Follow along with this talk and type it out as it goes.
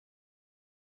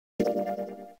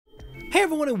Hey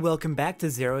everyone, and welcome back to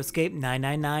Zero Escape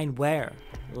 999, where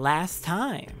last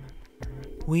time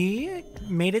we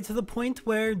made it to the point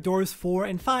where doors 4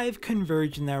 and 5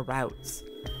 converge in their routes.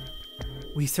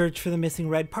 We searched for the missing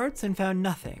red parts and found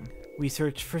nothing. We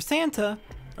searched for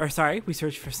we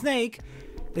searched for Snake.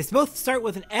 They both start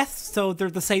with an S, so they're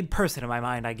the same person in my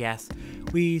mind, I guess.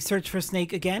 We searched for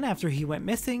Snake again after he went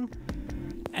missing,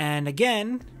 and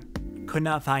again, could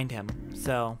not find him.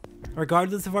 So,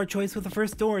 regardless of our choice with the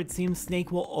first door, it seems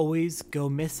Snake will always go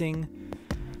missing,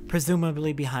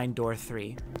 presumably behind door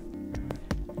 3.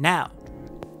 Now,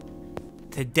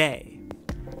 today,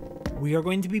 we are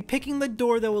going to be picking the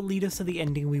door that will lead us to the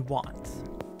ending we want.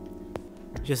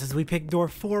 Just as we picked door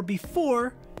 4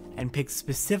 before, and picked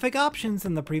specific options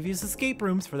in the previous escape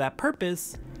rooms for that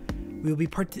purpose, we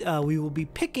will be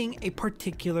picking a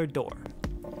particular door.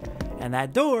 And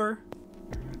that door,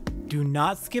 do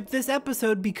not skip this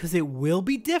episode because it will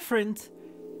be different,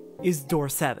 is door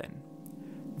 7.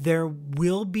 There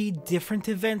will be different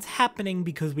events happening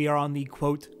because we are on the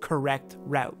quote correct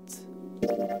route.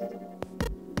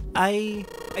 I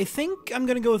think I'm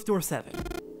gonna go with door 7.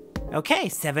 Okay,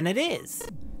 7 it is.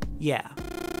 Yeah.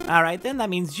 Alright then, that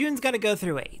means June's gotta go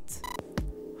through 8.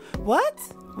 What?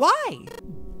 Why?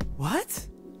 What?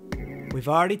 We've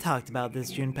already talked about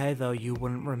this, Junpei, though you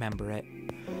wouldn't remember it.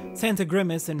 Santa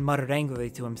grimaced and muttered angrily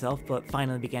to himself, but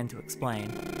finally began to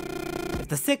explain. If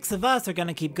the 6 of us are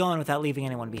gonna keep going without leaving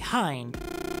anyone behind,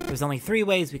 there's only 3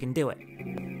 ways we can do it.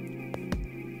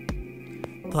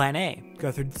 Plan A,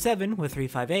 go through 7 with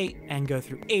 358, and go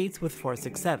through 8 with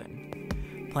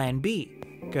 467. Plan B,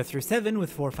 go through 7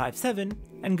 with 457,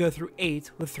 and go through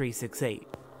 8 with 368.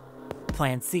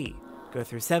 Plan C, go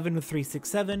through 7 with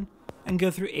 367, and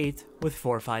go through 8 with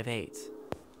 458.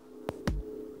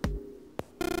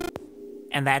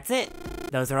 And that's it.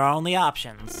 Those are our only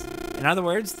options. In other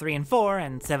words, 3 and 4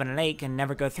 and 7 and 8 can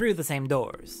never go through the same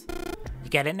doors. You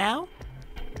get it now?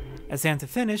 As Santa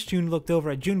finished, June looked over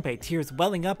at Junpei, tears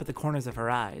welling up at the corners of her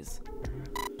eyes.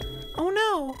 Oh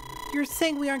no! You're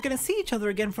saying we aren't gonna see each other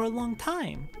again for a long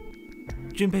time.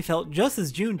 Junpei felt just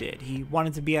as June did. He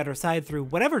wanted to be at her side through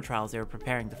whatever trials they were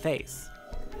preparing to face.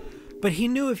 But he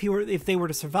knew if they were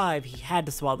to survive, he had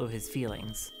to swallow his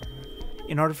feelings.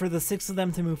 In order for the 6 of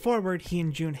them to move forward, he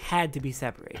and June had to be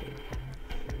separated.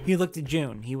 He looked at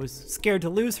June. He was scared to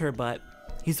lose her, but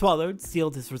he swallowed,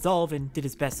 sealed his resolve, and did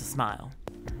his best to smile.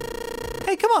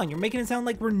 Hey, come on, you're making it sound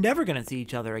like we're never gonna see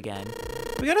each other again.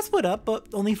 We gotta split up, but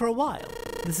only for a while.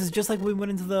 This is just like when we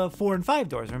went into the 4 and 5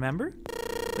 doors, remember?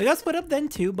 We got split up then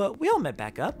too, but we all met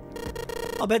back up.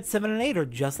 I'll bet 7 and 8 are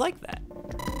just like that.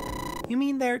 You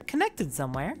mean they're connected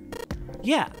somewhere?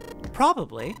 Yeah,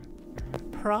 probably.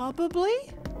 Probably?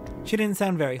 She didn't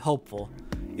sound very hopeful.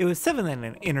 It was 7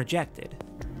 that interjected.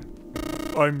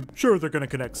 I'm sure they're gonna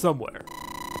connect somewhere.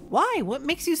 Why? What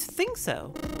makes you think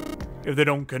so? If they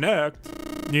don't connect,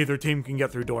 neither team can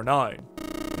get through door 9.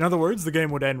 In other words, the game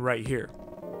would end right here.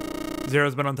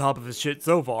 Zero's been on top of his shit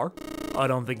so far. I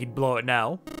don't think he'd blow it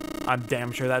now. I'm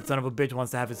damn sure that son of a bitch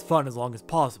wants to have his fun as long as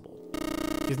possible.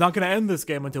 He's not gonna end this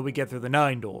game until we get through the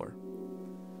 9 door.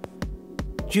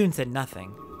 June said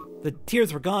nothing. The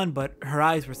tears were gone, but her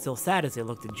eyes were still sad as they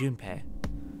looked at Junpei.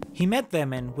 He met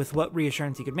them and, with what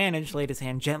reassurance he could manage, laid his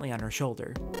hand gently on her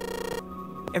shoulder.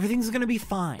 Everything's gonna be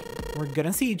fine. We're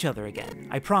gonna see each other again,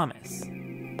 I promise.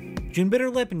 June bit her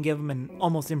lip and gave him an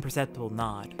almost imperceptible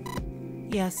nod.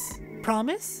 Yes,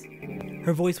 promise?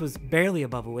 Her voice was barely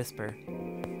above a whisper.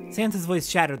 Santa's voice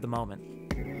shattered the moment.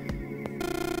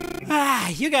 Ah,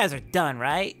 you guys are done,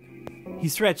 right? He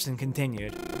stretched and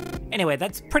continued. Anyway,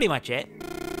 that's pretty much it.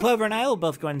 Clover and I will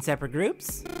both go in separate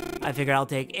groups. I figure I'll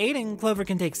take 8 and Clover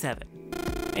can take 7.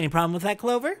 Any problem with that,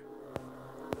 Clover?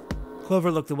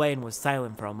 Clover looked away and was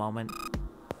silent for a moment.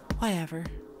 Whatever.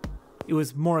 It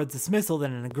was more a dismissal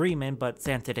than an agreement, but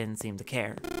Santa didn't seem to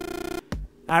care.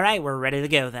 Alright, we're ready to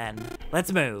go then.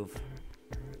 Let's move.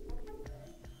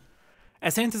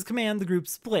 At Santa's command, the group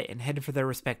split and headed for their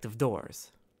respective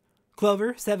doors.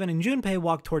 Clover, 7, and Junpei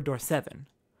walked toward door 7.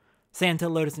 Santa,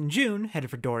 Lotus, and June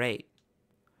headed for door 8.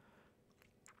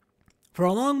 For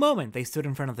a long moment, they stood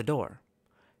in front of the door.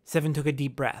 7 took a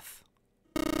deep breath.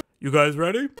 You guys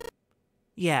ready?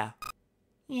 Yeah.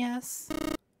 Yes.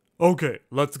 Okay,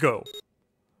 let's go.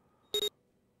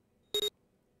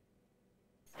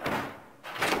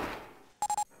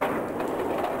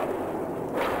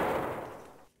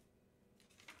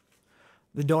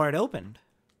 The door had opened.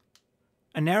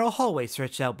 A narrow hallway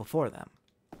stretched out before them.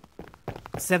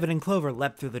 7 and Clover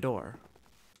leapt through the door.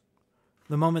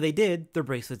 The moment they did, their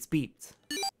bracelets beeped.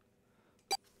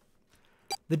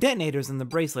 The detonators in the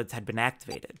bracelets had been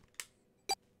activated.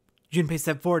 Junpei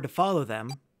stepped forward to follow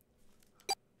them.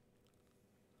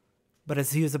 But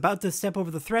as he was about to step over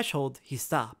the threshold, he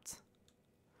stopped.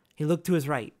 He looked to his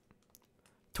right,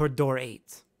 toward door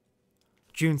 8.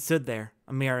 June stood there,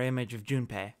 a mirror image of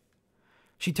Junpei.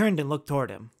 She turned and looked toward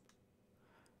him.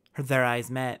 Their eyes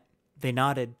met. They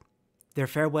nodded. Their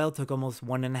farewell took almost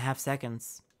 1.5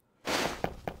 seconds.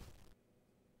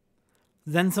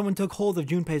 Then someone took hold of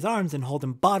Junpei's arms and hauled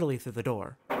him bodily through the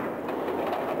door.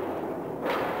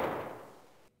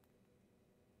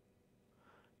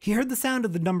 He heard the sound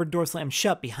of the numbered door slam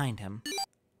shut behind him.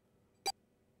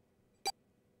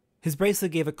 His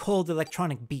bracelet gave a cold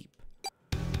electronic beep.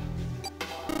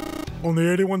 Only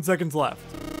 81 seconds left.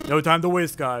 No time to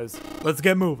waste, guys. Let's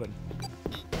get moving.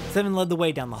 7 led the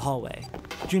way down the hallway.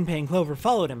 Junpei and Clover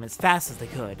followed him as fast as they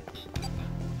could.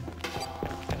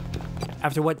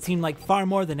 After what seemed like far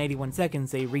more than 81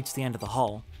 seconds, they reached the end of the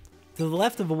hall. To the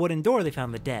left of a wooden door, they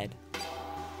found the dead.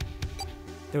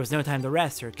 There was no time to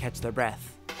rest or catch their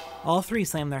breath. All 3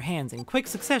 slammed their hands in quick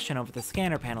succession over the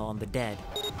scanner panel on the dead.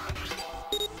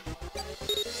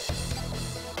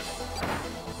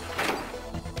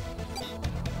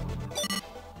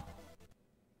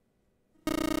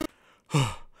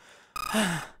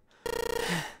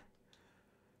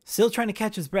 Still trying to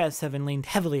catch his breath, 7 leaned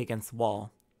heavily against the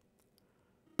wall.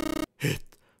 It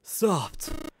stopped.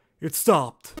 It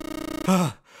stopped.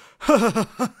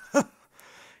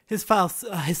 His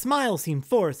smile seemed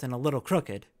forced and a little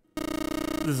crooked.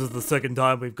 This is the second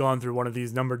time we've gone through one of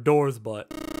these numbered doors,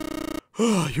 but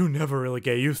you never really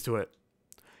get used to it.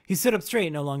 He stood up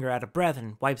straight, no longer out of breath,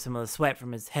 and wiped some of the sweat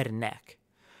from his head and neck.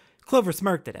 Clover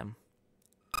smirked at him.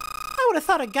 I would have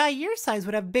thought a guy your size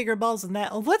would have bigger balls than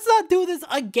that. Let's not do this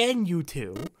again, you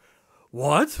two.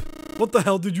 What? What the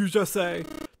hell did you just say?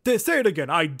 Say it again,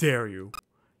 I dare you.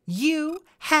 You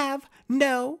have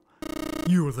no...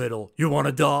 You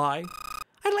wanna die?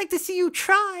 I'd like to see you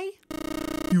try.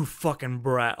 You fucking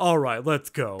brat. Alright, let's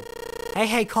go.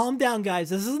 Hey, calm down,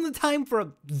 guys. This isn't the time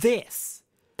for this.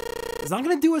 It's not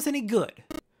gonna do us any good.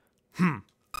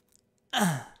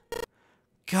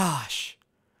 Gosh.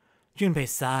 Junpei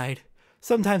sighed.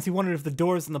 Sometimes he wondered if the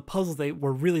doors and the puzzles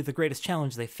were really the greatest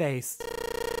challenge they faced.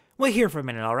 Wait here for a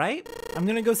minute, alright? I'm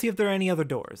gonna go see if there are any other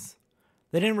doors.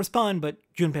 They didn't respond, but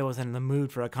Junpei wasn't in the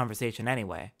mood for a conversation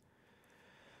anyway.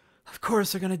 Of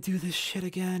course they're gonna do this shit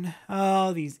again.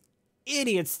 Oh, these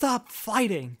idiots, stop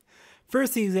fighting!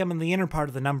 First he examined the inner part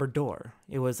of the numbered door.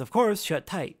 It was, of course, shut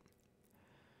tight.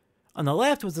 On the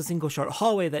left was a single short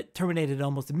hallway that terminated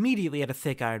almost immediately at a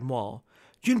thick iron wall.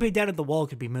 Junpei doubted the wall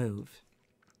could be moved.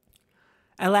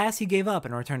 At last he gave up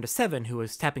and returned to 7, who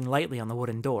was tapping lightly on the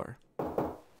wooden door.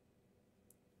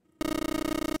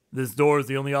 This door is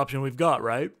the only option we've got,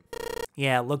 right?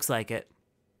 Yeah, it looks like it.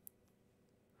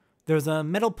 There was a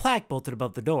metal plaque bolted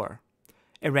above the door.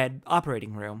 It read,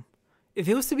 operating room. If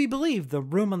it was to be believed, the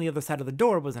room on the other side of the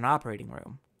door was an operating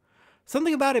room.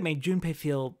 Something about it made Junpei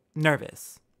feel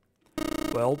nervous.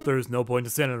 Well, there's no point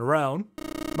in standing around.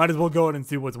 Might as well go in and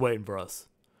see what's waiting for us.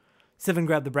 7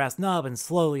 grabbed the brass knob and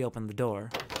slowly opened the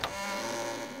door.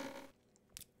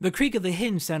 The creak of the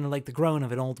hinge sounded like the groan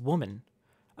of an old woman.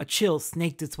 A chill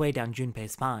snaked its way down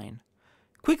Junpei's spine.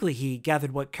 Quickly he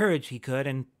gathered what courage he could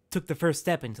and took the first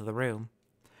step into the room.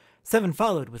 7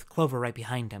 followed, with Clover right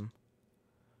behind him.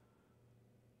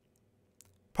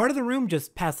 Part of the room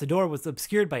just past the door was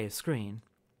obscured by a screen.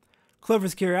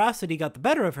 Clover's curiosity got the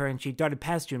better of her, and she darted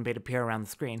past Junpei to peer around the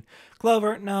screen.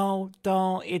 Clover, no,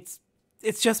 don't. It's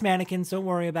just mannequins. Don't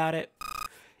worry about it.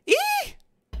 Eee!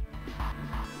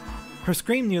 Her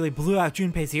scream nearly blew out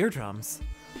Junpei's eardrums.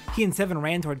 He and 7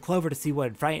 ran toward Clover to see what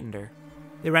had frightened her.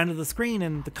 They ran to the screen,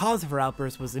 and the cause of her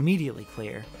outburst was immediately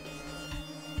clear.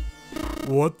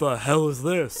 What the hell is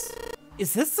this?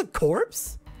 Is this a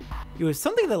corpse? It was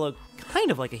something that looked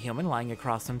kind of like a human lying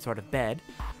across some sort of bed.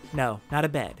 No, not a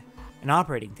bed. An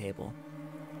operating table.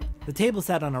 The table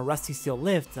sat on a rusty steel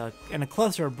lift, and a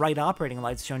cluster of bright operating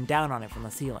lights shone down on it from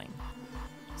the ceiling.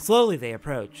 Slowly they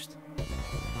approached.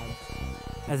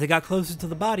 As they got closer to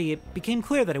the body, it became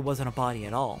clear that it wasn't a body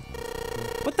at all.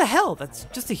 What the hell? That's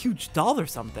just a huge doll or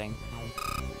something.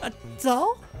 A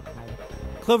doll?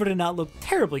 Clover did not look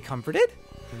terribly comforted.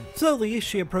 Slowly,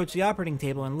 she approached the operating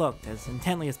table and looked as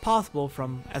intently as possible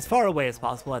from as far away as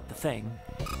possible at the thing.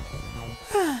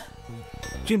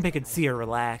 Junpei could see her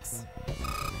relax.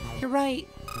 You're right.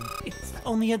 It's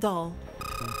only a doll.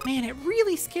 Man, it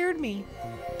really scared me.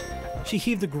 She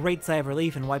heaved a great sigh of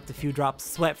relief and wiped a few drops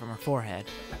of sweat from her forehead.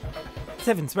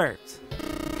 7 smirked.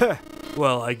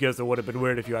 Well, I guess it would have been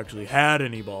weird if you actually had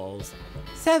any balls.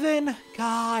 7,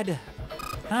 God.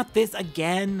 Not this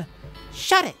again.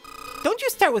 Shut it. Don't you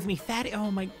start with me, fatty.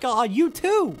 Oh my god, you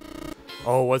too.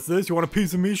 Oh, what's this? You want a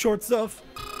piece of me, short stuff?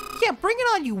 Yeah, bring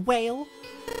it on, you whale.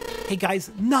 Hey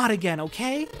guys, not again,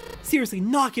 okay? Seriously,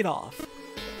 knock it off.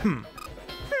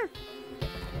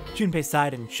 Junpei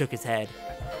sighed and shook his head.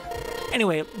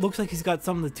 Anyway, it looks like he's got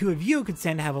something the two of you could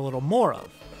stand to have a little more of.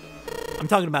 I'm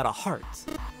talking about a heart.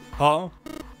 Huh?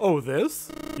 Oh,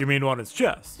 this? You mean on his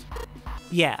chest?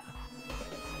 Yeah.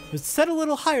 It was set a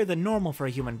little higher than normal for a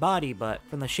human body, but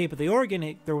from the shape of the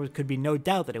organ, could be no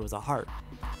doubt that it was a heart.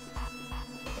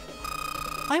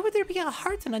 Why would there be a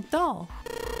heart in a doll?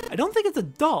 I don't think it's a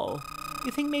doll.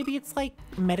 You think maybe it's like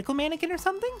a medical mannequin or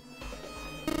something?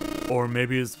 Or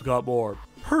maybe it's got more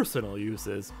personal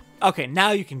uses. Okay,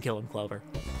 now you can kill him, Clover.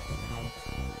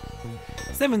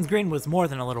 Seven's grin was more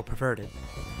than a little perverted.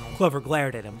 Clover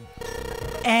glared at him.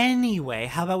 Anyway,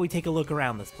 how about we take a look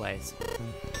around this place?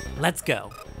 Let's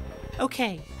go.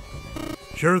 Okay.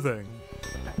 Sure thing.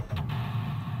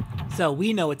 So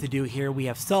we know what to do here. We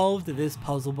have solved this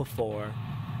puzzle before.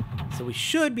 So we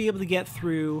should be able to get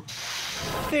through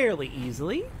fairly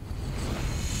easily.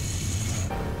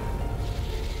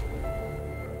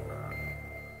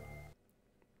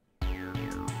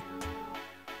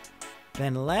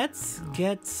 Then let's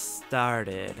get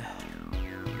started.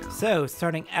 So,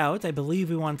 starting out, I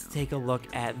believe we want to take a look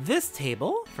at this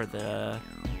table for the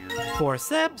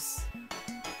forceps.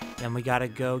 Then we gotta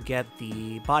go get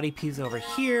the body piece over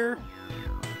here.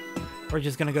 We're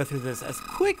just gonna go through this as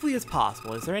quickly as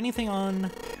possible. Is there anything on...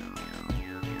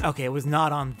 Okay, it was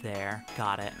not on there.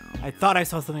 Got it. I thought I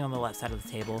saw something on the left side of the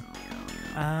table.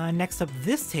 Next up,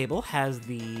 this table has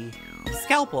the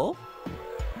scalpel.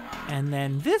 And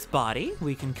then this body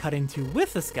we can cut into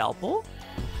with the scalpel.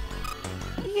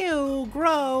 Ew,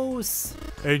 gross.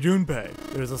 Hey, Junpei,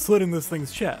 there's a slit in this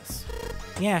thing's chest.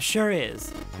 Yeah, sure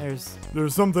is.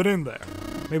 There's something in there.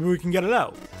 Maybe we can get it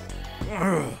out.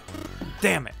 Ugh.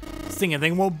 Damn it. This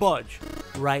thing won't budge.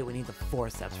 Right, we need the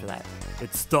forceps for that.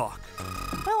 It's stuck.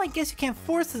 Well, I guess you can't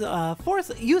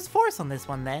use force on this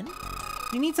one then.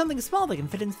 You need something small that can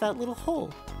fit into that little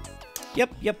hole.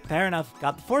 Yep, fair enough.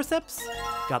 Got the forceps,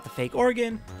 got the fake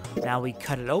organ. Now we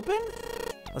cut it open.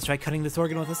 Let's try cutting this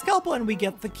organ with a scalpel and we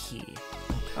get the key.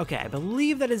 Okay, I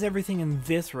believe that is everything in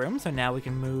this room, so now we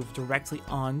can move directly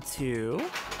onto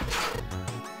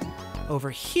over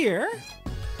here,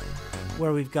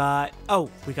 where we've got, oh,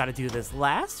 we gotta do this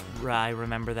last. I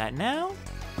remember that now.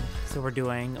 So we're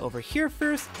doing over here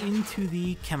first into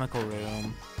the chemical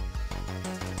room.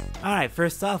 All right,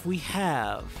 first off, we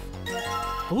have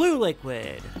blue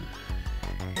liquid,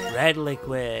 red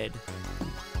liquid,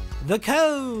 the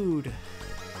code.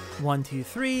 1, 2,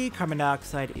 3, carbon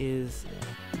dioxide is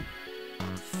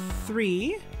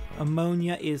 3,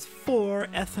 ammonia is 4,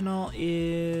 ethanol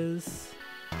is...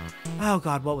 Oh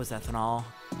god, what was ethanol?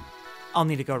 I'll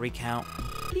need to go recount.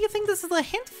 What do you think this is a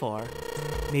hint for?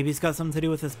 Maybe it's got something to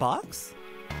do with this box?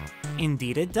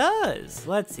 Indeed it does!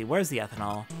 Let's see, where's the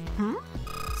ethanol?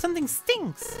 Something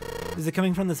stinks! Is it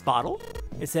coming from this bottle?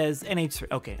 It says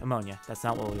NH3, okay, ammonia, that's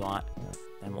not what we want.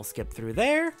 Then we'll skip through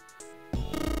there.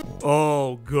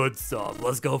 Oh, good stuff.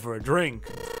 Let's go for a drink.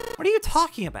 What are you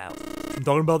talking about? I'm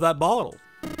talking about that bottle.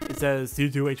 It says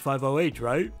C2H5OH,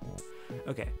 right?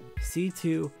 Okay,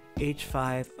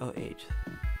 C2H5OH.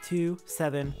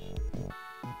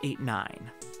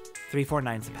 2789.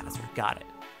 349 is the password. Got it.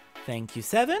 Thank you,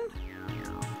 7.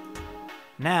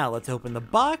 Now let's open the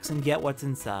box and get what's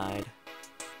inside.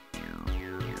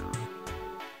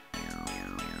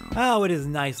 Oh, it is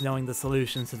nice knowing the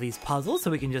solutions to these puzzles, so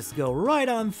we can just go right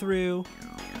on through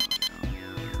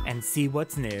and see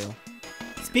what's new.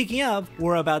 Speaking of,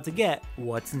 we're about to get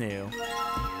what's new.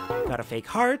 Got a fake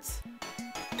heart,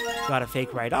 got a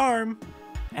fake right arm,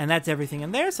 and that's everything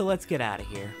in there, so let's get out of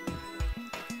here.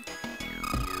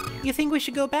 You think we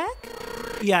should go back?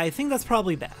 Yeah, I think that's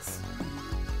probably best.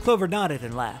 Clover nodded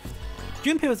and laughed.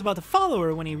 Junpei was about to follow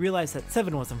her when he realized that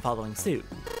 7 wasn't following suit.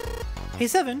 Hey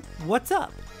 7, what's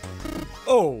up?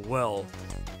 Oh, well.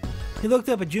 He looked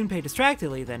up at Junpei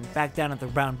distractedly, then back down at the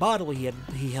brown bottle he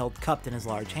held cupped in his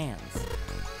large hands.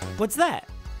 What's that?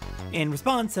 In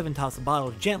response, 7 tossed the bottle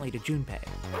gently to Junpei.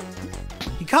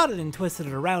 He caught it and twisted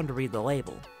it around to read the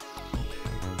label.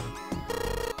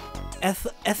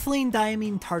 Ethylene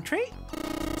diamine tartrate?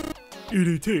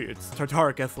 EDT, it's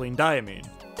tartaric ethylene diamine.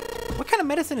 What kind of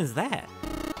medicine is that?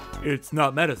 It's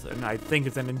not medicine. I think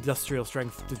it's an industrial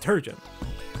strength detergent.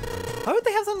 Why would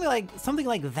they have something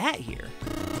like that here?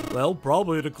 Well,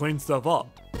 probably to clean stuff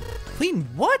up. Clean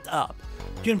what up?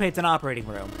 Junpei, it's an operating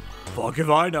room. Fuck if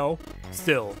I know.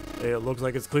 Still, it looks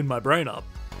like it's cleaned my brain up.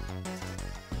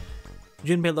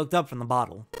 Junpei looked up from the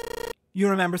bottle. You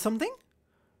remember something?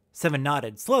 Seven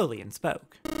nodded slowly and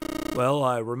spoke. Well,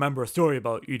 I remember a story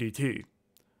about EDT.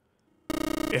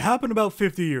 It happened about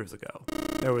 50 years ago.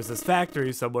 There was this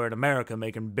factory somewhere in America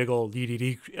making big old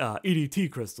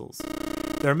EDT crystals.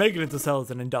 They were making it to sell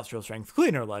as an industrial strength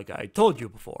cleaner like I told you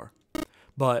before.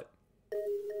 But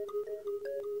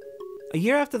a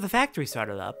year after the factory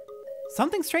started up,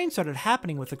 something strange started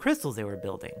happening with the crystals they were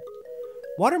building.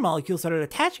 Water molecules started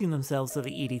attaching themselves to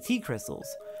the EDT crystals.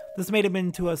 This made them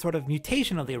into a sort of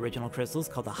mutation of the original crystals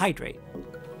called a hydrate.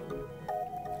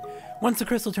 Once the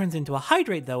crystal turns into a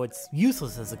hydrate, though, it's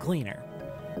useless as a cleaner.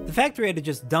 The factory had to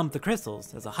just dump the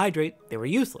crystals. As a hydrate, they were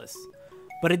useless.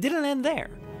 But it didn't end there.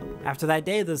 After that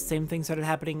day, the same thing started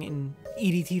happening in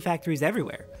EDT factories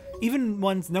everywhere, even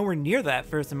ones nowhere near that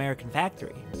first American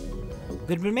factory.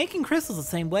 They'd been making crystals the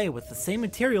same way, with the same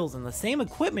materials and the same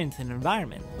equipment and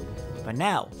environment. But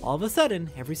now, all of a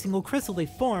sudden, every single crystal they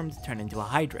formed turned into a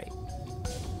hydrate.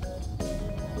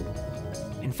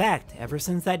 In fact, ever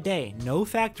since that day, no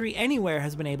factory anywhere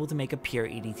has been able to make a pure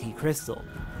EDT crystal.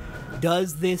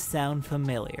 Does this sound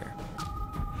familiar?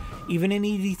 Even in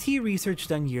EDT research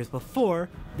done years before,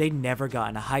 they'd never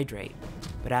gotten a hydrate.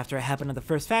 But after it happened at the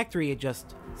first factory, it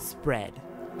just spread.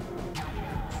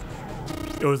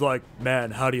 it was like,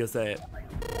 man, how do you say it?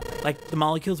 Like the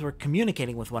molecules were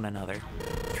communicating with one another,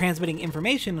 transmitting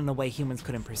information in a way humans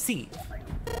couldn't perceive.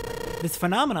 This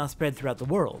phenomenon spread throughout the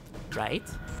world, right?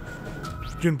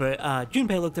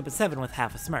 Junpei looked up at Seven with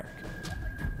half a smirk.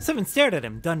 Seven stared at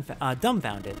him,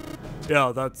 dumbfounded.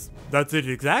 Yeah, that's it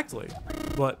exactly.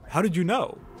 But how did you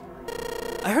know?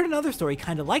 I heard another story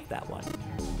kinda like that one.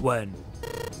 When?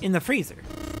 In the freezer.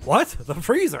 What? The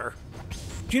freezer?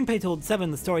 Junpei told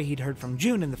Seven the story he'd heard from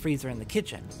June in the freezer in the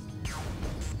kitchen.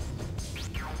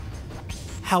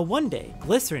 How one day,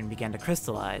 glycerin began to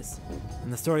crystallize,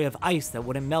 and the story of ice that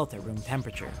wouldn't melt at room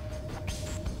temperature.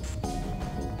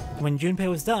 When Junpei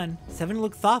was done, Seven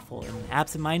looked thoughtful and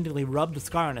absent-mindedly rubbed the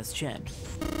scar on his chin.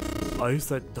 Ice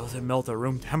that doesn't melt at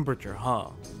room temperature, huh?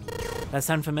 That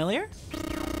sound familiar?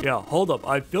 Yeah, hold up.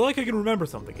 I feel like I can remember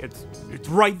something. It's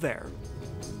right there.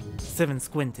 Seven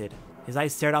squinted. His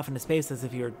eyes stared off into space as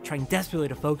if he were trying desperately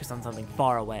to focus on something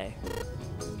far away.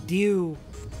 Do you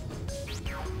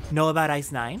know about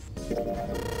Ice 9?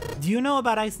 Do you know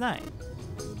about Ice 9?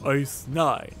 Ice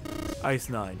 9. Ice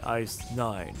 9. Ice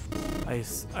 9.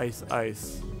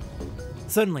 Ice.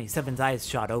 Suddenly, Seven's eyes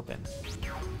shot open.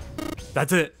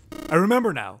 That's it. I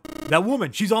remember now. That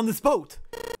woman, she's on this boat.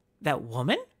 That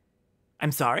woman?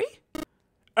 I'm sorry?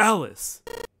 Alice.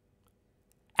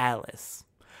 Alice.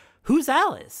 Who's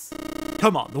Alice?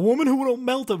 Come on, the woman who won't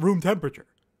melt at room temperature.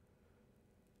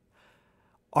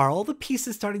 Are all the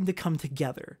pieces starting to come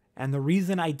together, and the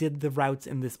reason I did the routes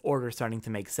in this order starting to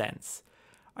make sense?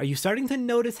 Are you starting to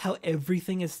notice how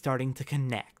everything is starting to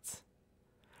connect?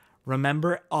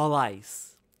 Remember all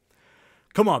ice.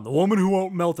 Come on, the woman who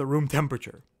won't melt at room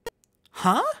temperature.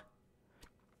 Huh?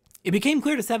 It became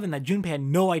clear to Seven that Junpei had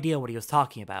no idea what he was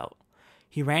talking about.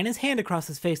 He ran his hand across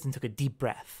his face and took a deep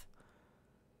breath.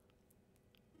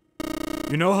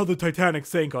 You know how the Titanic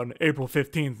sank on April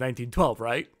 15th, 1912,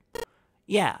 right?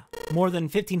 Yeah, more than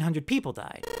 1,500 people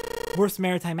died. Worst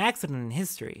maritime accident in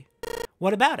history.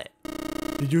 What about it?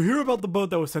 Did you hear about the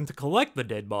boat that was sent to collect the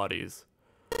dead bodies?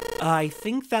 I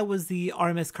think that was the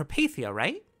RMS Carpathia,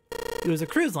 right? It was a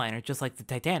cruise liner, just like the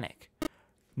Titanic.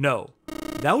 No,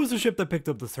 that was the ship that picked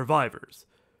up the survivors.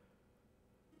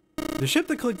 The ship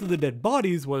that collected the dead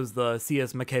bodies was the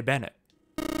CS Mackay Bennett.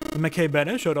 The Mackay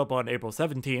Bennett showed up on April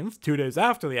 17th, 2 days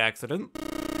after the accident.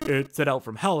 It set out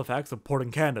from Halifax, a port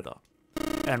in Canada,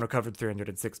 and recovered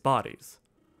 306 bodies.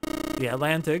 The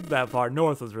Atlantic, that far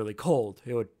north, was really cold.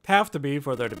 It would have to be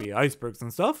for there to be icebergs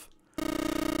and stuff.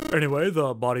 Anyway,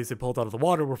 the bodies they pulled out of the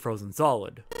water were frozen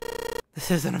solid. This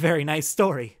isn't a very nice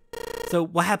story. So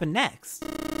what happened next?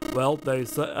 Well, they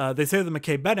say the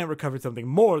Mackay Bennett recovered something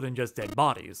more than just dead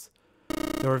bodies.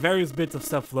 There were various bits of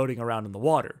stuff floating around in the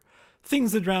water.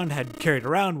 Things the drowned had carried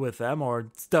around with them,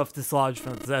 or stuff dislodged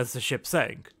from as the ship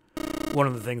sank. One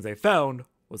of the things they found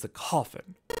was a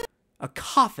coffin. A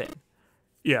coffin?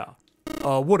 Yeah,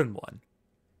 a wooden one.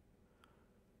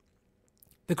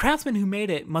 The craftsman who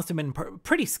made it must have been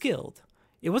pretty skilled.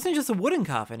 It wasn't just a wooden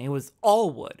coffin, it was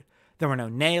all wood. There were no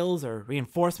nails or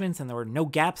reinforcements, and there were no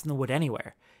gaps in the wood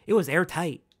anywhere. It was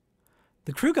airtight.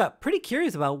 The crew got pretty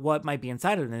curious about what might be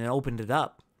inside it and opened it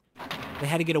up. They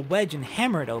had to get a wedge and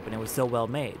hammer it open, it was so well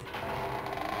made.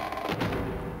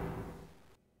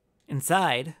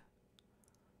 Inside,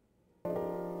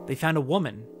 they found a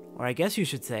woman, or I guess you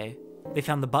should say, they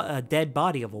found the dead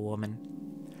body of a woman.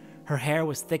 Her hair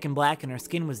was thick and black, and her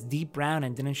skin was deep brown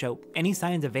and didn't show any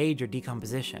signs of age or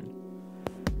decomposition.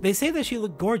 They say that she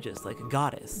looked gorgeous, like a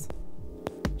goddess.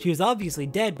 She was obviously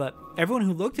dead, but everyone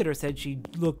who looked at her said she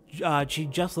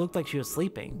just looked like she was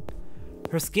sleeping.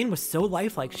 Her skin was so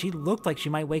lifelike, she looked like she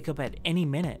might wake up at any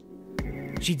minute.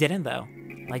 She didn't, though.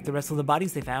 Like the rest of the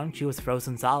bodies they found, she was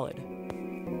frozen solid.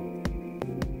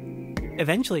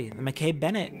 Eventually, the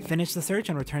McCabe-Bennett finished the search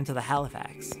and returned to the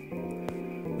Halifax.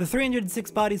 The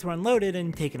 306 bodies were unloaded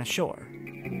and taken ashore.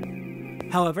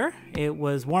 However, it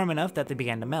was warm enough that they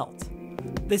began to melt.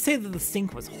 They say that the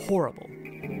stink was horrible.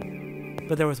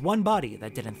 But there was one body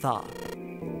that didn't thaw.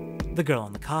 The girl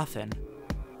in the coffin.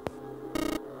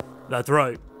 That's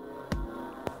right.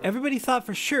 Everybody thought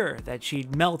for sure that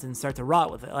she'd melt and start to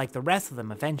rot with it like the rest of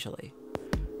them eventually.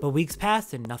 But weeks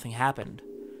passed and nothing happened.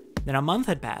 Then a month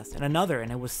had passed, and another,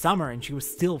 and it was summer and she was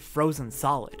still frozen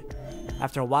solid.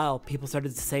 After a while, people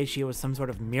started to say she was some sort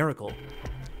of miracle.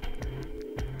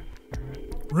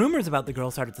 Rumors about the girl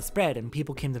started to spread, and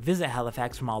people came to visit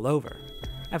Halifax from all over.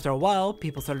 After a while,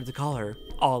 people started to call her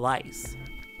All Ice.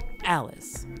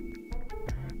 Alice.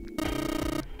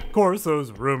 Of course,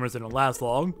 those rumors didn't last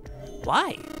long.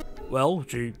 Why? Well,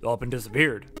 she up and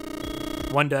disappeared.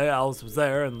 One day Alice was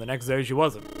there, and the next day she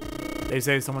wasn't. They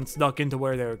say someone snuck into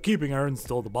where they were keeping her and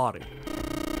stole the body.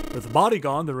 With the body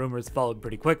gone, the rumors followed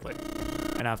pretty quickly.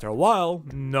 And after a while,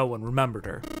 no one remembered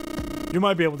her. You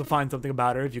might be able to find something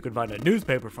about her if you could find a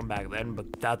newspaper from back then,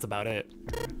 but that's about it.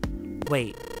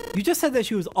 Wait, you just said that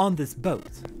she was on this boat.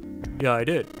 Yeah, I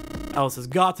did. Alice has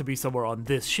got to be somewhere on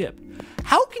this ship.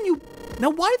 How can you... Now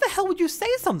why the hell would you say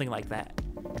something like that?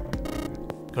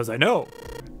 Because I know.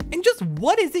 And just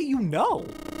what is it you know?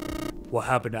 What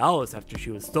happened to Alice after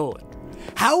she was stolen?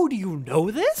 How do you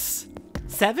know this?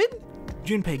 7?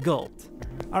 Junpei gulped.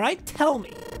 Alright, tell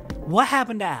me. What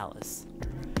happened to Alice?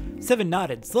 7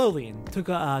 nodded slowly and took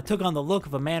on the look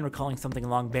of a man recalling something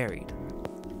long buried.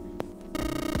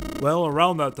 Well,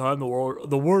 around that time, the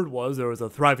word was there was a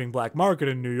thriving black market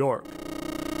in New York.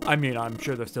 I mean, I'm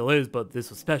sure there still is, but this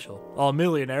was special. All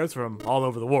millionaires from all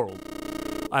over the world.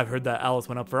 I've heard that Alice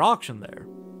went up for auction there.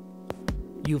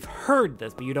 You've heard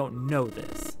this, but you don't know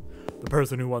this. The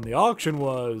person who won the auction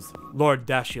was Lord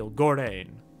Dashiell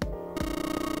Gordain.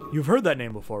 You've heard that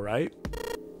name before, right?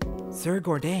 Sir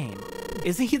Gordain?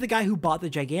 Isn't he the guy who bought the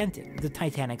Gigantic, the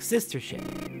Titanic's sister ship?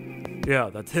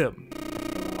 Yeah, that's him.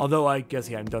 Although I guess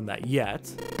he hadn't done that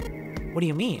yet. What do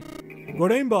you mean?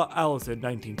 Gordain bought Alice in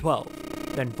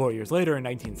 1912. Then 4 years later, in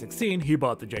 1916, he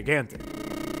bought the Gigantic.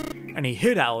 And he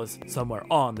hid Alice somewhere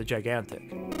on the Gigantic.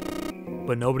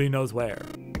 But nobody knows where.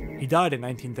 He died in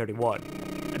 1931.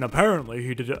 And apparently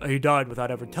he died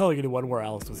without ever telling anyone where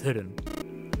Alice was hidden.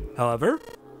 However,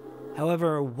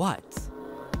 what?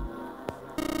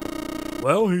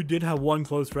 Well, he did have one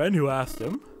close friend who asked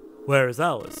him, "Where is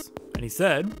Alice?" And he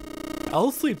said,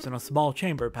 "Alice sleeps in a small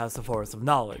chamber past the Forest of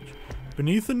Knowledge,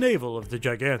 beneath the navel of the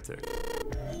Gigantic."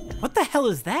 What the hell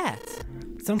is that?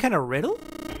 Some kind of riddle?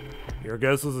 Your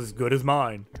guess was as good as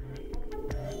mine.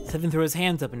 7 threw his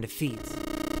hands up in defeat.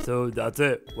 So that's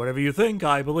it. Whatever you think,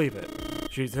 I believe it.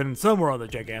 She's hidden somewhere on the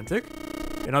Gigantic.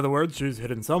 In other words, she's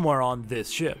hidden somewhere on this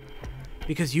ship.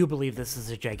 Because you believe this is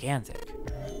a Gigantic.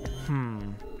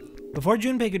 Before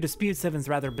Junpei could dispute 7's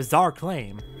rather bizarre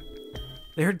claim,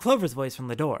 they heard Clover's voice from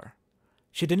the door.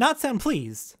 She did not sound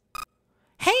pleased.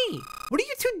 Hey, what are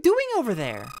you two doing over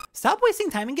there? Stop wasting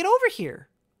time and get over here.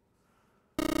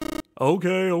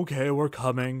 Okay, we're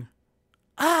coming.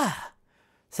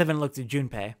 7 looked at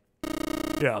Junpei.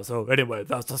 Yeah, so anyway,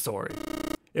 that's the story.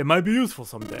 It might be useful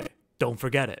someday. Don't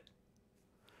forget it.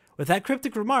 With that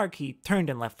cryptic remark, he turned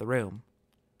and left the room.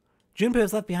 Junpei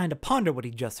was left behind to ponder what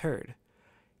he'd just heard.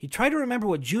 He tried to remember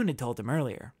what June had told him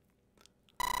earlier.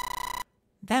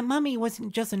 That mummy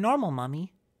wasn't just a normal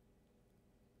mummy.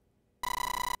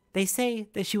 They say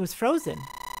that she was frozen.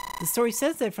 The story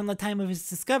says that from the time of his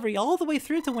discovery all the way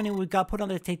through to when it got put on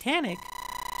the Titanic,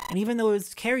 and even though it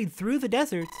was carried through the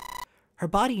desert, her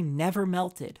body never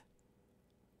melted.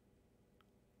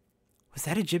 Was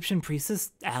that Egyptian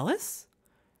priestess Alice?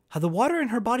 How the water in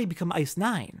her body become Ice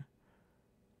 9?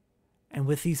 And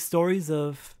with these stories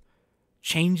of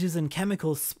changes in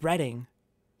chemicals spreading...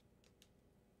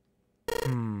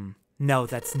 No,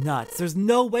 that's nuts. There's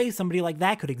no way somebody like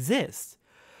that could exist.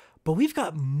 But we've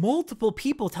got multiple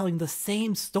people telling the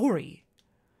same story.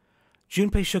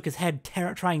 Junpei shook his head,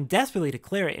 trying desperately to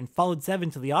clear it, and followed 7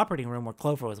 to the operating room where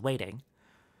Clover was waiting.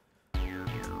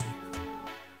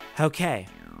 Okay,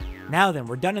 now then,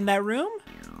 we're done in that room.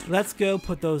 Let's go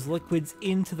put those liquids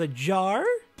into the jar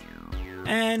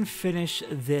and finish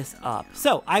this up.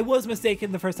 So, I was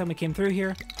mistaken the first time we came through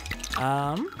here.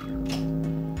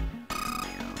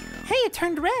 Hey, it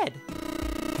turned red.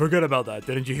 Forget about that.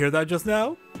 Didn't you hear that just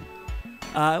now?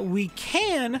 We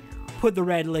can put the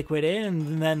red liquid in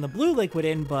and then the blue liquid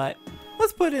in, but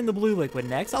let's put in the blue liquid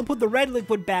next. I'll put the red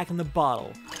liquid back in the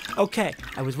bottle. Okay,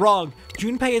 I was wrong.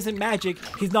 Junpei isn't magic.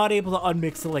 He's not able to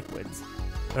unmix the liquids.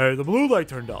 Hey, the blue light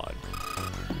turned on.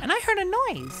 And I heard a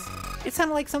noise. It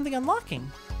sounded like something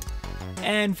unlocking.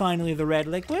 And finally the red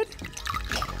liquid.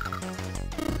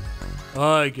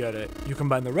 I get it. You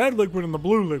combine the red liquid and the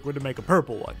blue liquid to make a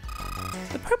purple one.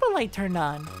 The purple light turned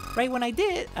on. Right when I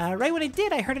did,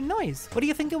 I heard a noise. What do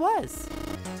you think it was?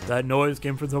 That noise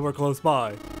came from somewhere close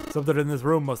by. Something in this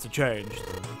room must have changed.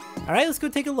 All right, let's go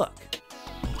take a look.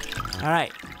 All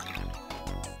right.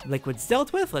 Liquid's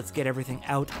dealt with. Let's get everything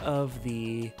out of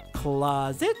the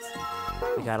closet.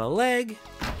 We got a leg.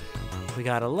 We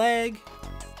got a leg.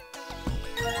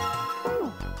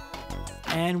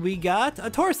 And we got a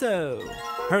torso.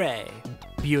 Hooray.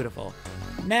 Beautiful.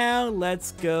 Now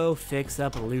let's go fix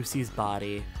up Lucy's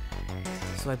body.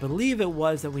 So I believe it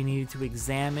was that we needed to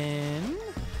examine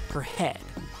her head.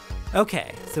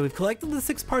 Okay, so we've collected the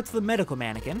 6 parts of the medical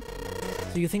mannequin.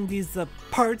 So you think these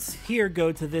parts here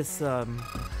go to this,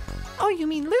 Oh, you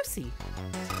mean Lucy.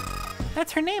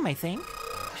 That's her name, I think.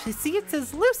 See, it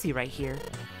says Lucy right here.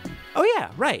 Oh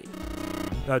yeah, right.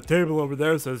 That table over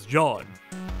there says John.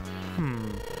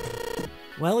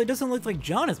 Well, it doesn't look like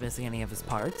John is missing any of his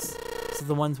parts. So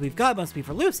the ones we've got must be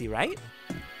for Lucy, right?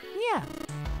 Yeah.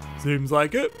 Seems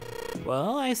like it.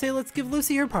 Well, I say let's give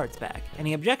Lucy her parts back.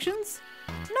 Any objections?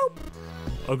 Nope.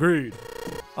 Agreed.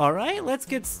 All right, let's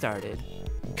get started.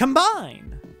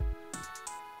 Combine!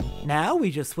 Now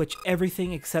we just switch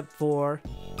everything except for...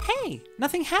 Hey,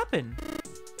 nothing happened.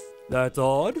 That's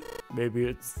odd. Maybe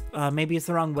it's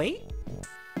the wrong weight?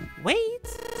 Weight?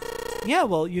 Yeah,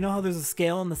 well, you know how there's a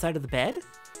scale on the side of the bed?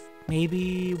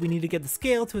 Maybe we need to get the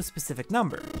scale to a specific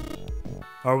number.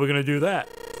 How are we gonna do that?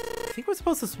 I think we're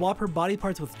supposed to swap her body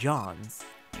parts with John's.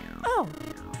 Oh,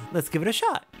 let's give it a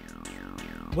shot.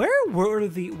 Where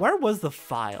was the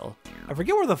file? I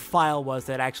forget where the file was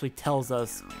that actually tells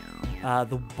us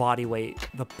the body weight,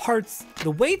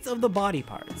 the weights of the body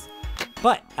parts.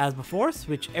 But as before,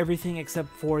 switch everything except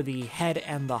for the head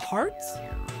and the heart.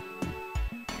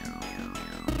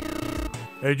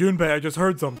 Hey Junpei, I just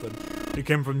heard something. It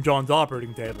came from John's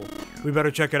operating table. We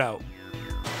better check it out.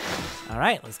 All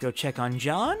right, let's go check on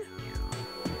John.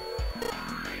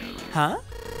 Huh?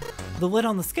 The lid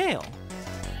on the scale.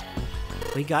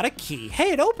 We got a key.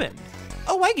 Hey, it opened.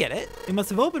 Oh, I get it. It must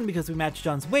have opened because we matched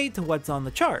John's weight to what's on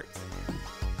the chart.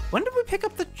 When did we pick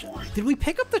up did we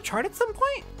pick up the chart at some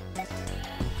point?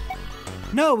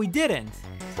 No, we didn't.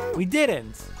 We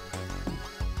didn't.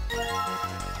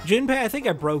 Junpei, I think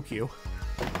I broke you.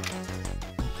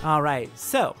 All right,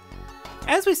 so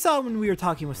as we saw when we were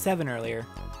talking with Seven earlier,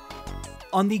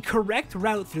 on the correct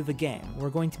route through the game,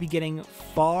 we're going to be getting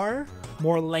far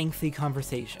more lengthy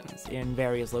conversations in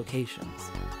various locations.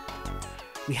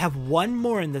 We have one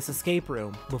more in this escape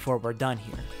room before we're done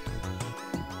here.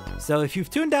 So if you've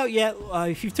tuned out yet,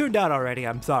 if you've tuned out already,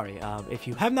 I'm sorry. If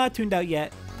you have not tuned out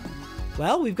yet,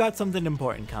 well, we've got something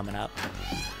important coming up.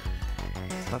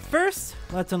 But first,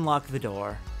 let's unlock the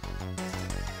door.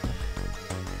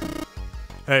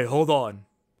 Hey, hold on.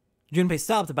 Junpei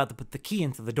stopped about to put the key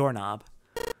into the doorknob.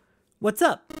 What's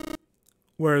up?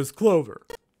 Where's Clover?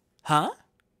 Huh?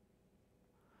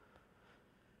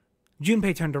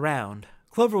 Junpei turned around.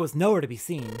 Clover was nowhere to be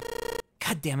seen.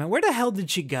 God damn it, where the hell did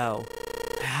she go?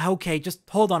 Okay, just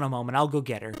hold on a moment, I'll go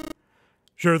get her.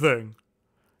 Sure thing.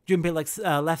 Junpei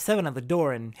left Seven at the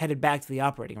door and headed back to the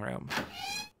operating room.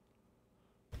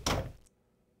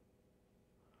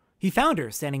 He found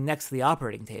her standing next to the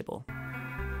operating table.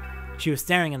 She was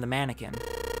staring at the mannequin.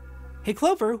 Hey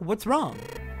Clover, what's wrong?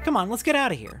 Come on, let's get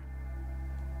out of here.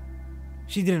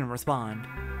 She didn't respond.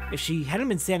 If she hadn't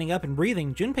been standing up and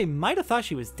breathing, Junpei might have thought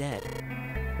she was dead.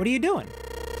 What are you doing?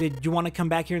 Did you want to come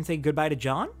back here and say goodbye to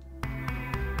John?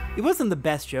 It wasn't the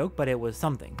best joke, but it was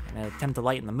something, an attempt to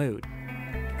lighten the mood.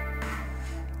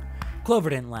 Clover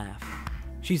didn't laugh.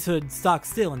 She stood stock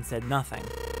still and said nothing.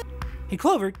 Hey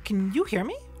Clover, can you hear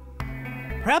me?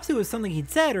 Perhaps it was something he'd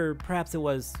said, or perhaps it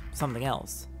was something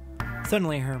else.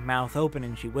 Suddenly her mouth opened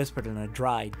and she whispered in a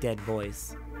dry, dead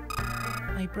voice.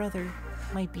 My brother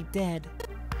might be dead.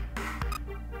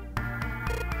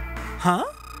 Huh?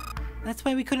 That's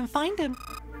why we couldn't find him.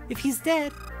 If he's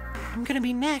dead, I'm gonna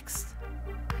be next.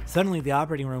 Suddenly the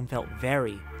operating room felt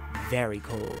very, very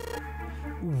cold.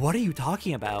 What are you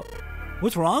talking about?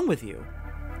 What's wrong with you?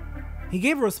 He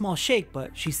gave her a small shake,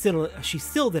 but she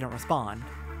still didn't respond.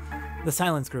 The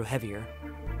silence grew heavier.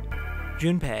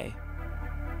 Junpei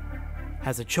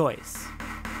has a choice.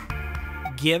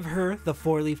 Give her the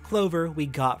 4-leaf clover we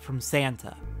got from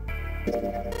Santa,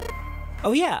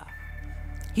 Oh yeah.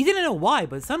 He didn't know why,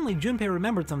 but suddenly Junpei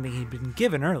remembered something he'd been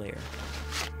given earlier.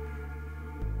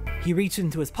 He reached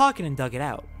into his pocket and dug it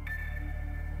out.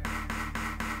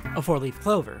 A 4-leaf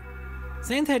clover.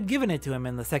 Santa had given it to him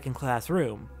in the second-class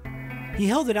room. He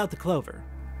held it out to Clover.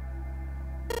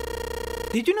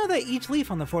 Did you know that each leaf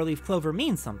on the 4-leaf clover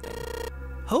means something?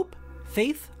 Hope,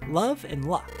 faith, love, and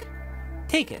luck.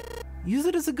 Take it. Use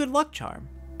it as a good luck charm.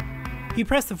 He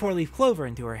pressed the 4-leaf clover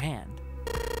into her hand.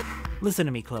 Listen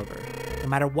to me, Clover. No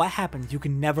matter what happens, you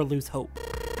can never lose hope.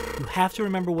 You have to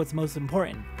remember what's most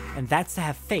important, and that's to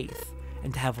have faith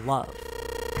and to have love.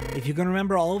 If you can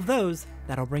remember all of those,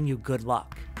 that'll bring you good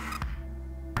luck.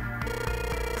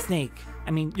 Snake,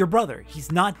 your brother,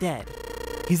 he's not dead.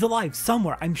 He's alive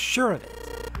somewhere, I'm sure of it.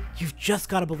 You've just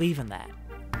got to believe in that.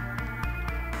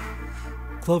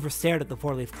 Clover stared at the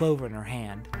 4-leaf clover in her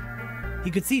hand. He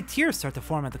could see tears start to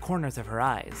form at the corners of her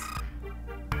eyes.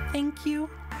 Thank you.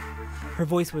 Her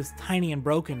voice was tiny and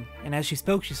broken, and as she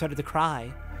spoke, she started to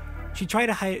cry. She tried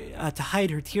to hide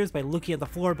her tears by looking at the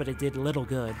floor, but it did little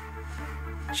good.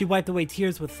 She wiped away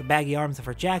tears with the baggy arms of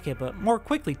her jacket, but more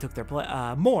quickly took their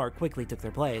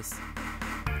place.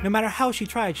 No matter how she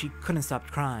tried, she couldn't stop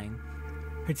crying.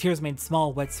 Her tears made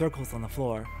small, wet circles on the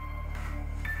floor.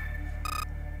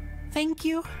 Thank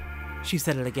you, she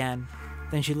said it again.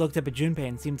 Then she looked up at Junpei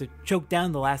and seemed to choke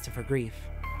down the last of her grief.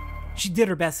 She did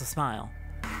her best to smile.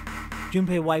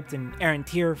 Junpei wiped an errant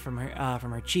tear from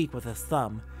her cheek with his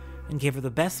thumb and gave her the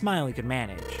best smile he could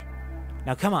manage.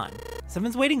 Now come on,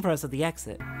 someone's waiting for us at the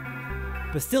exit.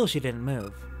 But still she didn't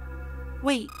move.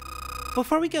 Wait,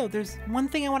 before we go, there's one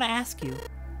thing I want to ask you.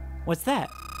 What's that?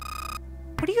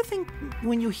 What do you think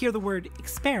when you hear the word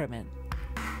experiment?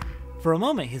 For a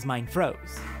moment, his mind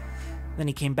froze. Then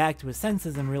he came back to his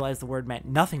senses and realized the word meant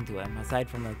nothing to him, aside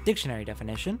from the dictionary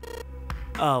definition.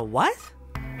 What?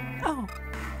 Oh,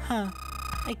 huh.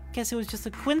 I guess it was just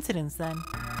a coincidence then.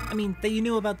 That you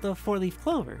knew about the 4-leaf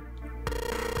clover.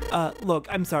 Look,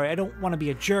 I'm sorry, I don't want to be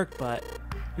a jerk, but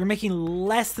you're making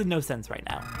less than no sense right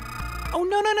now. Oh,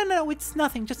 no, it's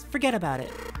nothing, just forget about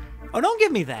it. Oh, don't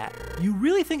give me that. You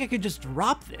really think I could just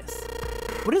drop this?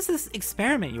 What is this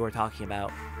experiment you were talking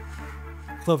about?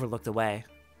 Clover looked away.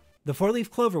 The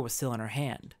 4-leaf clover was still in her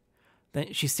hand.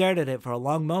 Then she stared at it for a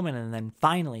long moment and then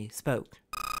finally spoke.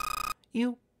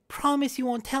 You promise you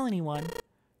won't tell anyone?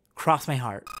 Cross my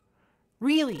heart.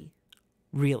 Really?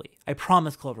 Really, I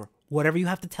promise, Clover. Whatever you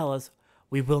have to tell us,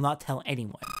 we will not tell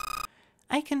anyone.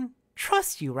 I can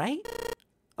trust you, right?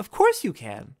 Of course you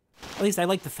can. At least I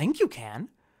like to think you can.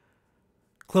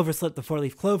 Clover slipped the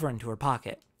 4-leaf clover into her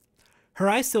pocket. Her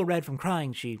eyes still red from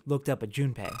crying, she looked up at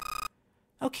Junpei.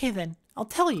 Okay then, I'll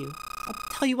tell you. I'll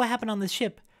tell you what happened on this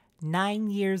ship 9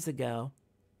 years ago.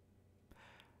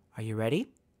 Are you ready?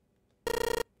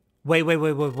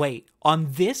 Wait. On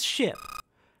this ship?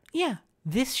 Yeah,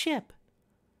 this ship.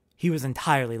 He was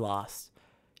entirely lost.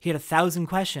 He had 1,000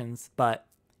 questions, but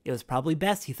it was probably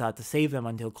best, he thought, to save them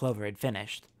until Clover had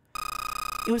finished.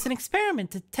 It was an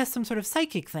experiment to test some sort of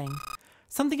psychic thing.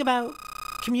 Something about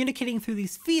communicating through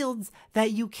these fields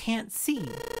that you can't see.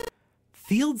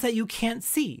 Fields that you can't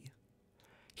see.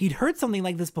 He'd heard something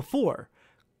like this before.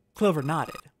 Clover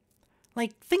nodded.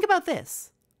 Like, think about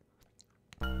this.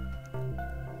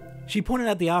 She pointed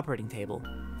at the operating table.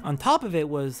 On top of it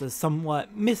was a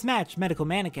somewhat mismatched medical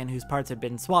mannequin whose parts had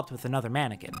been swapped with another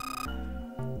mannequin.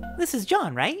 This is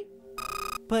John, right?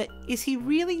 But is he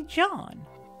really John?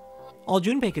 All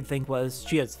Junpei could think was,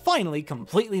 she has finally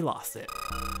completely lost it.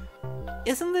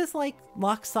 Isn't this like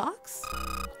Locke's socks?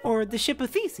 Or the ship of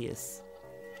Theseus?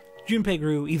 Junpei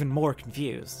grew even more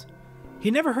confused.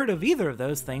 He'd never heard of either of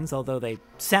those things, although they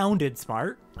sounded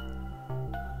smart.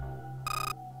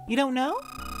 You don't know?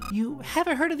 You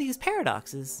haven't heard of these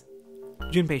paradoxes?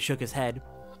 Junpei shook his head.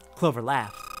 Clover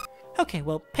laughed. Okay,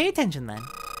 well, pay attention then.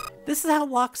 This is how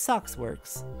Locke's socks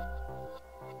works.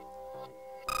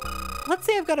 Let's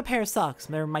say I've got a pair of socks.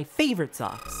 They're my favorite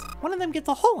socks. One of them gets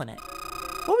a hole in it.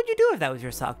 What would you do if that was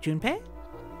your sock, Junpei?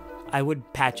 I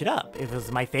would patch it up if it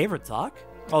was my favorite sock.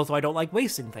 Also, I don't like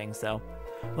wasting things, so...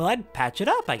 Well, I'd patch it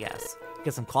up, I guess.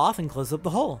 Get some cloth and close up the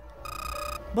hole.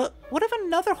 But what if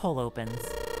another hole opens?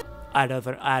 I'd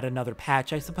add another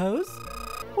patch, I suppose.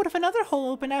 What if another hole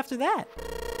opened after that?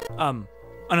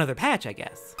 Another patch, I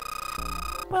guess.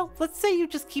 Well, let's say you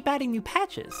just keep adding new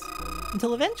patches,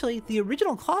 until eventually the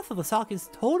original cloth of the sock is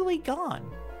totally gone.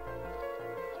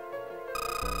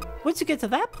 Once you get to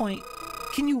that point,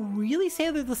 can you really say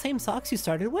they're the same socks you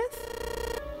started with?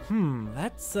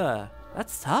 That's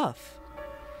tough.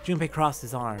 Junpei crossed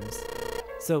his arms.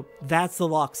 So that's the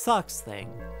Locke socks thing.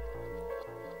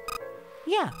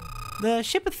 Yeah, The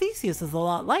ship of Theseus is a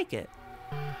lot like it.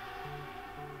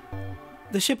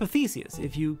 The ship of Theseus,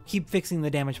 if you keep fixing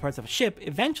the damaged parts of a ship,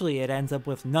 eventually it ends up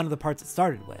with none of the parts it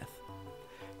started with.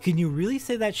 Can you really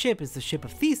say that ship is the ship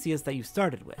of Theseus that you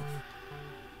started with?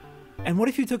 And what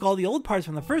if you took all the old parts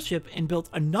from the first ship and built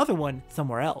another one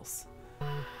somewhere else?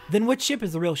 Then which ship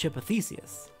is the real ship of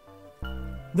Theseus?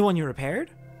 The one you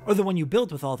repaired? Or the one you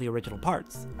built with all the original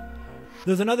parts?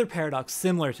 There's another paradox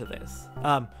similar to this.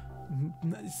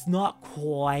 It's not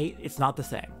the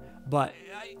same. But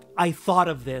I thought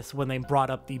of this when they brought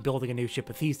up the building a new ship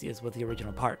of Theseus with the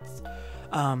original parts.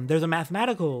 There's a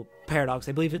mathematical paradox.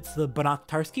 I believe it's the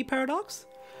Banach-Tarski paradox.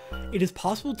 It is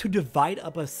possible to divide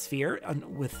up a sphere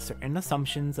with certain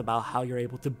assumptions about how you're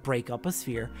able to break up a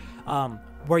sphere,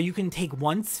 where you can take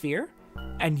one sphere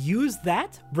and use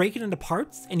that, break it into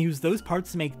parts, and use those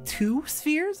parts to make two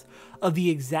spheres of the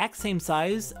exact same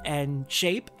size and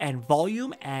shape and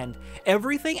volume and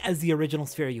everything as the original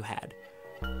sphere you had.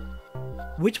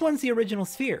 Which one's the original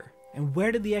sphere, and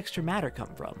where did the extra matter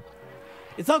come from?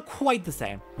 It's not quite the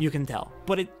same, you can tell,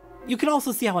 but you can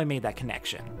also see how I made that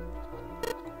connection.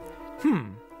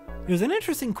 It was an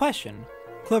interesting question.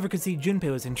 Clover could see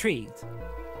Junpei was intrigued.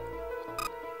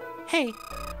 Hey,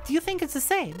 do you think it's the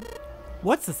same?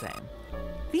 What's the same?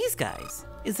 These guys.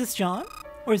 Is this John?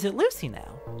 Or is it Lucy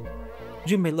now?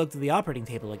 Junpei looked at the operating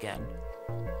table again.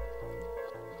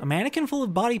 A mannequin full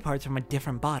of body parts from a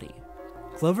different body.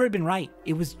 Clover had been right.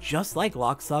 It was just like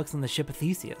Locke's socks on the ship of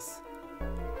Theseus.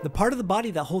 The part of the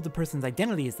body that holds a person's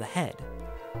identity is the head.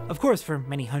 Of course, for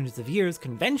many hundreds of years,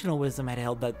 conventional wisdom had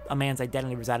held that a man's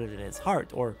identity resided in his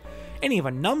heart, or any of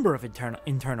a number of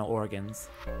internal organs.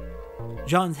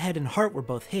 John's head and heart were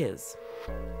both his.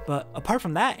 But apart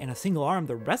from that, in a single arm,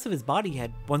 the rest of his body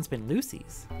had once been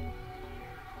Lucy's.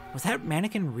 Was that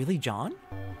mannequin really John?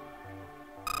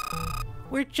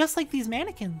 We're just like these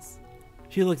mannequins.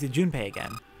 She looked at Junpei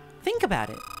again. Think about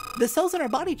it. The cells in our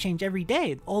body change every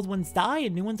day. Old ones die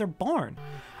and new ones are born.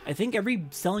 I think every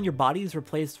cell in your body is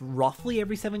replaced roughly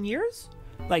every 7 years?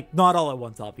 Like, not all at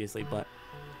once, obviously, but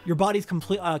your body's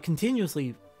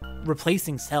continuously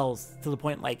replacing cells to the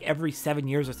point, like, every 7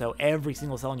 years or so, every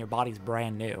single cell in your body is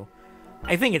brand new.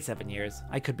 I think it's 7 years.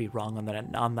 I could be wrong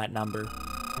on that number.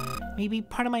 Maybe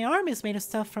part of my arm is made of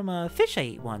stuff from a fish I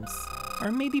ate once.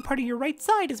 Or maybe part of your right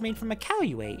side is made from a cow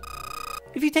you ate.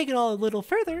 If you take it all a little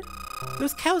further,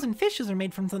 those cows and fishes are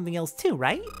made from something else too,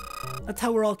 right? That's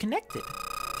how we're all connected.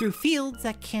 Through fields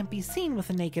that can't be seen with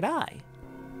the naked eye.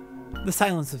 The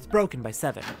silence was broken by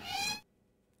Seven.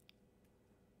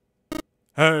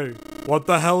 Hey, what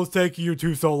the hell is taking you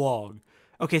two so long?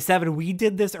 Okay, Seven, we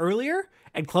did this earlier,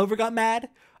 and Clover got mad.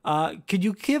 Could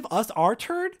you give us our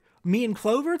turn, me and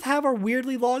Clover, to have our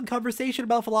weirdly long conversation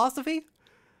about philosophy?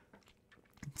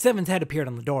 Seven's head appeared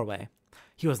on the doorway.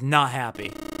 He was not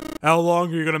happy. How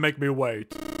long are you gonna make me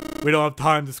wait? We don't have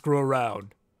time to screw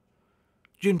around.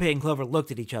 Junpei and Clover looked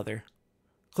at each other.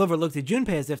 Clover looked at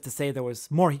Junpei as if to say there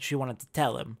was more she wanted to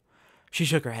tell him. She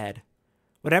shook her head.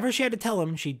 Whatever she had to tell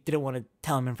him, she didn't want to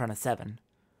tell him in front of Seven.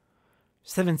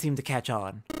 Seven seemed to catch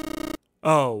on.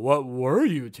 Oh, what were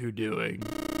you two doing?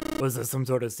 Was this some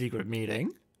sort of secret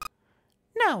meeting?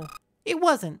 No, it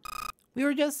wasn't. We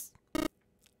were just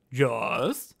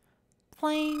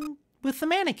playing with the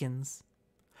mannequins.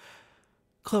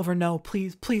 Clover, no,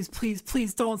 please, please, please,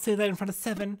 please don't say that in front of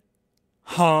Seven.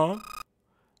 Huh?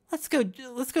 Let's go,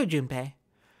 Junpei.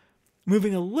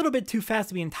 Moving a little bit too fast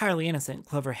to be entirely innocent,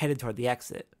 Clover headed toward the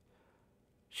exit.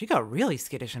 She got really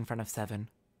skittish in front of Seven.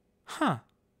 Huh.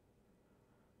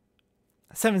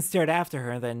 Seven stared after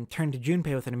her, then turned to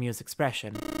Junpei with an amused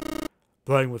expression.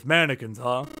 Playing with mannequins,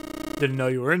 huh? Didn't know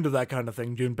you were into that kind of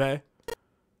thing, Junpei.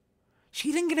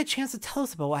 She didn't get a chance to tell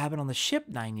us about what happened on the ship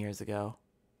 9 years ago.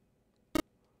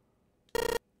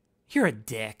 You're a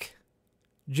dick.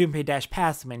 Junpei dashed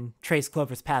past him and traced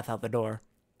Clover's path out the door.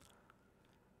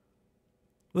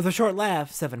 With a short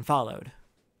laugh, Seven followed.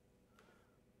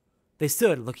 They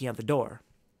stood looking at the door.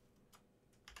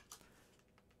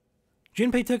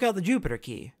 Junpei took out the Jupiter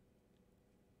key.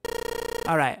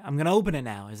 Alright, I'm gonna open it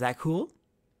now. Is that cool?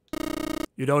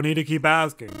 You don't need to keep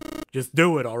asking. Just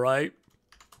do it, alright?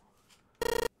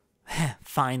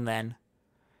 Fine then.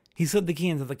 He slid the key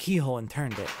into the keyhole and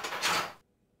turned it.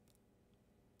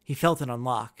 He felt it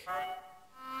unlock.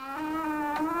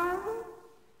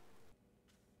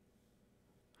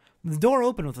 The door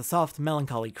opened with a soft,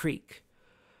 melancholy creak.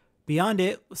 Beyond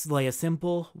it lay a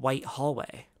simple, white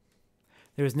hallway.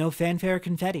 There was no fanfare or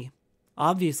confetti.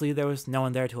 Obviously, there was no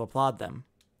one there to applaud them.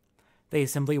 They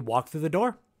simply walked through the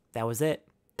door. That was it.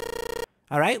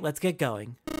 Alright, let's get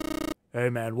going. Hey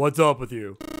man, what's up with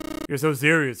you? You're so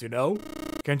serious, you know?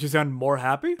 Can't you sound more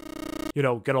happy? You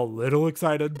know, get a little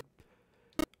excited?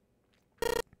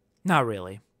 Not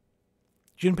really.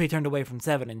 Junpei turned away from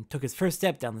Seven and took his first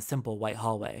step down the simple white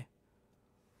hallway.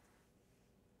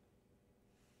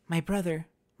 My brother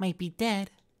might be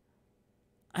dead.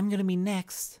 I'm gonna be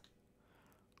next.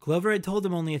 Clover had told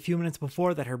him only a few minutes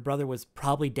before that her brother was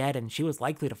probably dead and she was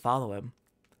likely to follow him.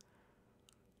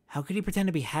 How could he pretend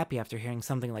to be happy after hearing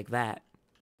something like that?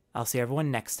 I'll see everyone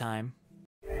next time.